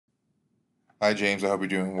Hi, James. I hope you're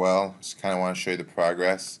doing well. Just kind of want to show you the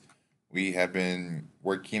progress. We have been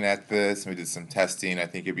working at this. We did some testing. I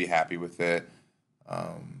think you'll be happy with it.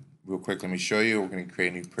 Real quick, let me show you. We're going to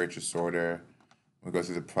create a new purchase order. We'll go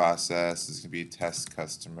through the process. This is going to be a test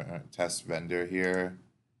customer, test vendor here.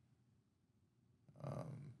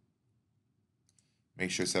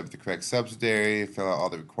 Make sure to set up the correct subsidiary. Fill out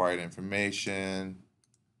all the required information.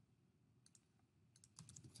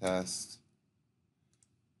 Test.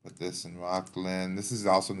 Put this in Rockland. This is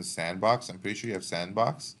also in the sandbox. I'm pretty sure you have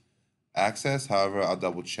sandbox access. However, I'll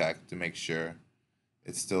double check to make sure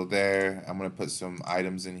it's still there. I'm going to put some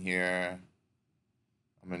items in here.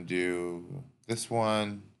 I'm going to do this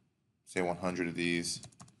one, say 100 of these,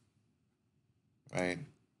 right?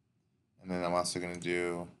 And then I'm also going to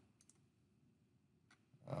do,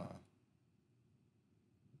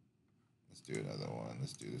 let's do another one.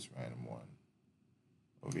 Let's do this random one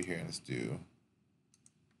over here, and let's do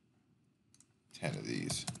 10 of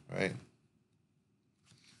these, right?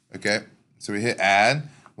 Okay, so we hit add.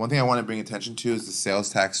 One thing I want to bring attention to is the sales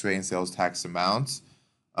tax rate and sales tax amounts.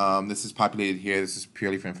 This is populated here. This is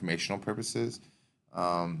purely for informational purposes.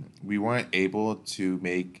 We weren't able to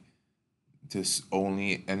make this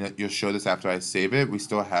only, and you'll show this after I save it. We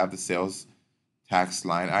still have the sales tax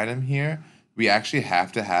line item here. We actually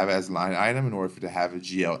have to have it as line item in order for it to have a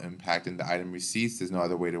GL impact in the item receipts. There's no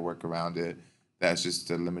other way to work around it. That's just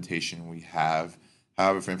a limitation we have.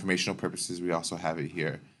 However, for informational purposes, we also have it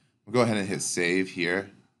here. We'll go ahead and hit save here.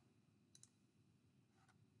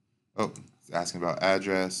 Oh, it's asking about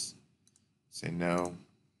address. Say no.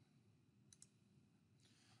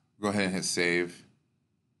 Go ahead and hit save.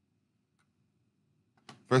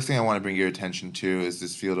 First thing I want to bring your attention to is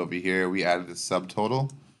this field over here. We added the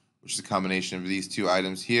subtotal, which is a combination of these two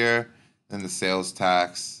items here, then the sales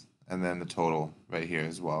tax, and then the total right here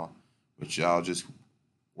as well, which I'll just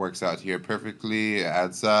works out here perfectly. It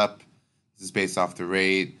adds up. This is based off the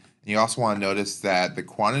rate. And you also want to notice that the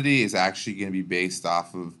quantity is actually going to be based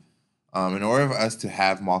off of, in order for us to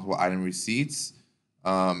have multiple item receipts,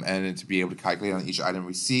 and to be able to calculate on each item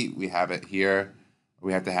receipt, we have it here.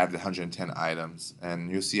 We have to have the 110 items.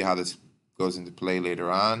 And you'll see how this goes into play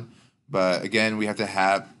later on. But again, we have to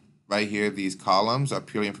have right here, these columns are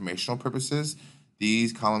purely informational purposes.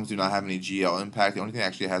 These columns do not have any GL impact. The only thing that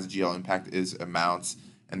actually has GL impact is amounts,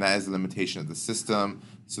 and that is the limitation of the system.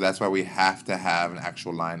 So that's why we have to have an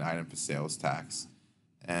actual line item for sales tax.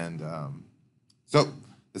 And so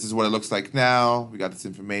this is what it looks like now. We got this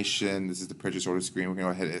information. This is the purchase order screen. We're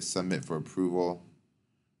going to go ahead and submit for approval,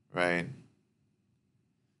 right?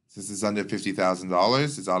 Since it's under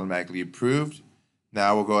 $50,000, it's automatically approved.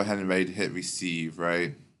 Now we'll go ahead and ready to hit receive,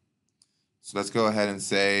 right? So let's go ahead and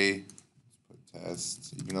say, let's put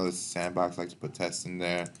test. Even though this is sandbox, I like to put test in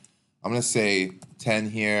there. I'm going to say 10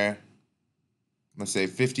 here. I'm going to say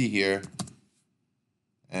 50 here.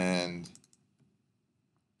 And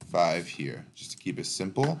 5 here, just to keep it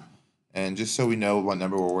simple. And just so we know what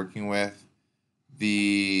number we're working with,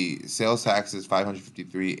 the sales tax is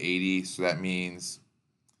 $553.80, so that means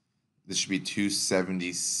this should be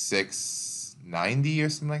 $276.90 or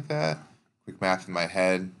something like that. Quick math in my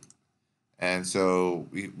head. And so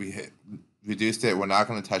we reduced it. We're not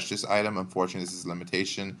going to touch this item. Unfortunately, this is a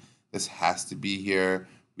limitation. This has to be here.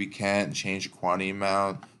 We can't change the quantity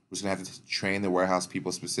amount. We're just going to have to train the warehouse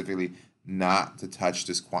people specifically not to touch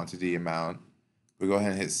this quantity amount. We'll go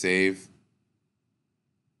ahead and hit save.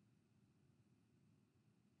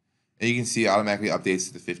 And you can see it automatically updates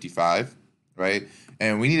to the 55, right?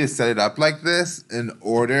 And we need to set it up like this in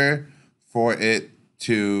order for it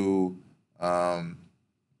to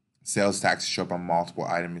sales tax show up on multiple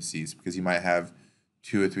item receipts, because you might have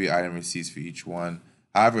 2 or 3 item receipts for each one.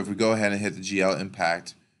 However, if we go ahead and hit the GL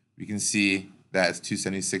impact, we can see that it's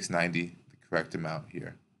 $276.90, the correct amount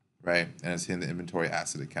here, right? And it's in the inventory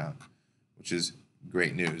asset account, which is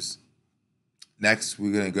great news. Next,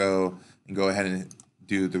 we're going to go ahead and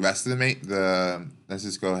do the rest of let's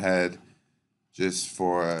just go ahead, just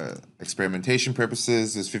for experimentation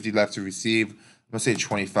purposes. There's 50 left to receive. I'm going to say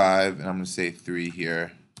 25, and I'm going to say 3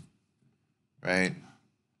 here, right?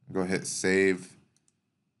 Go ahead, hit save.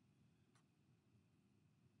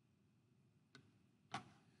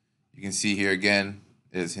 You can see here again,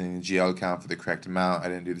 it's hitting the GL account for the correct amount. I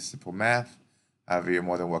didn't do the simple math. However, you're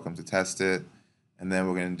more than welcome to test it. And then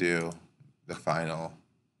we're going to do the final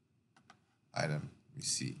item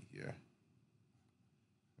receipt here,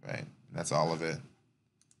 right? And that's all of it.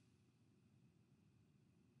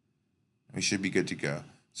 We should be good to go.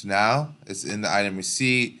 So now it's in the item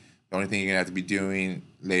receipt. The only thing you're going to have to be doing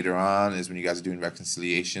later on is when you guys are doing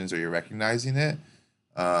reconciliations or you're recognizing it,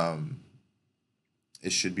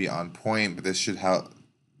 it should be on point, but this should help.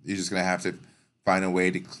 You're just going to have to find a way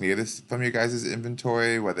to clear this from your guys'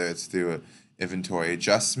 inventory, whether it's through an inventory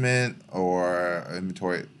adjustment or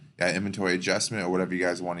inventory adjustment or whatever you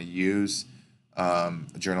guys want to use,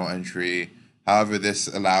 journal entry. However, this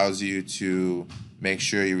allows you to make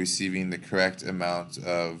sure you're receiving the correct amount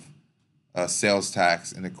of sales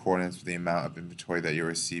tax in accordance with the amount of inventory that you're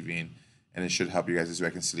receiving, and it should help you guys'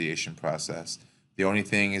 reconciliation process. The only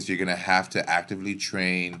thing is you're going to have to actively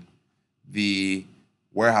train the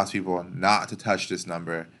warehouse people not to touch this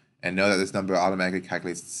number and know that this number automatically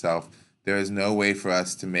calculates itself. There is no way for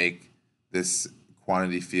us to make this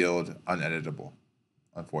quantity field uneditable,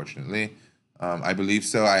 unfortunately. I believe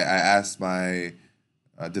so. I asked my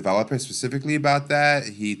developer specifically about that.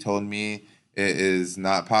 He told me it is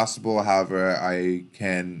not possible. However, I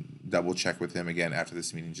can double check with him again after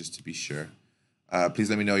this meeting just to be sure. Please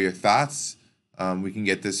let me know your thoughts. We can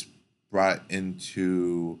get this brought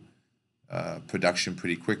into production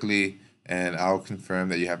pretty quickly, and I'll confirm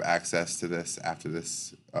that you have access to this after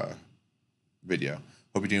this video.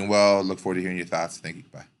 Hope you're doing well. Look forward to hearing your thoughts. Thank you.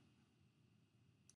 Bye.